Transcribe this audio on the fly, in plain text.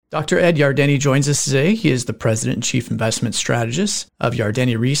Dr. Ed Yardeni joins us today. He is the president and chief investment strategist of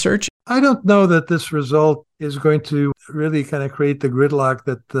Yardeni Research. I don't know that this result is going to really kind of create the gridlock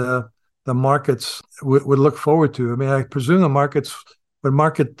that the markets would look forward to. I mean, I presume when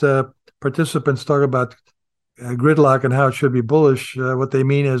market participants talk about gridlock and how it should be bullish, what they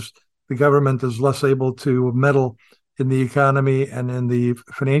mean is the government is less able to meddle in the economy and in the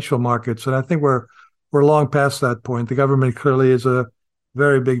financial markets. And I think we're long past that point. The government clearly is a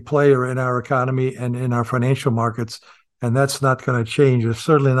very big player in our economy and in our financial markets, and that's not going to change. It's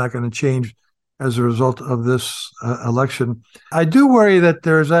certainly not going to change as a result of this election. I do worry that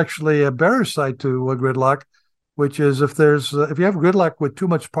there's actually a bearish side to a gridlock, which is if you have gridlock with too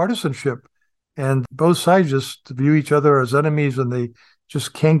much partisanship and both sides just view each other as enemies and they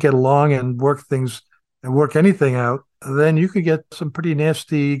just can't get along and work anything out, then you could get some pretty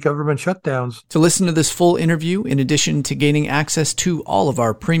nasty government shutdowns. To listen to this full interview, in addition to gaining access to all of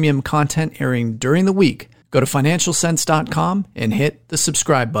our premium content airing during the week, go to financialsense.com and hit the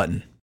subscribe button.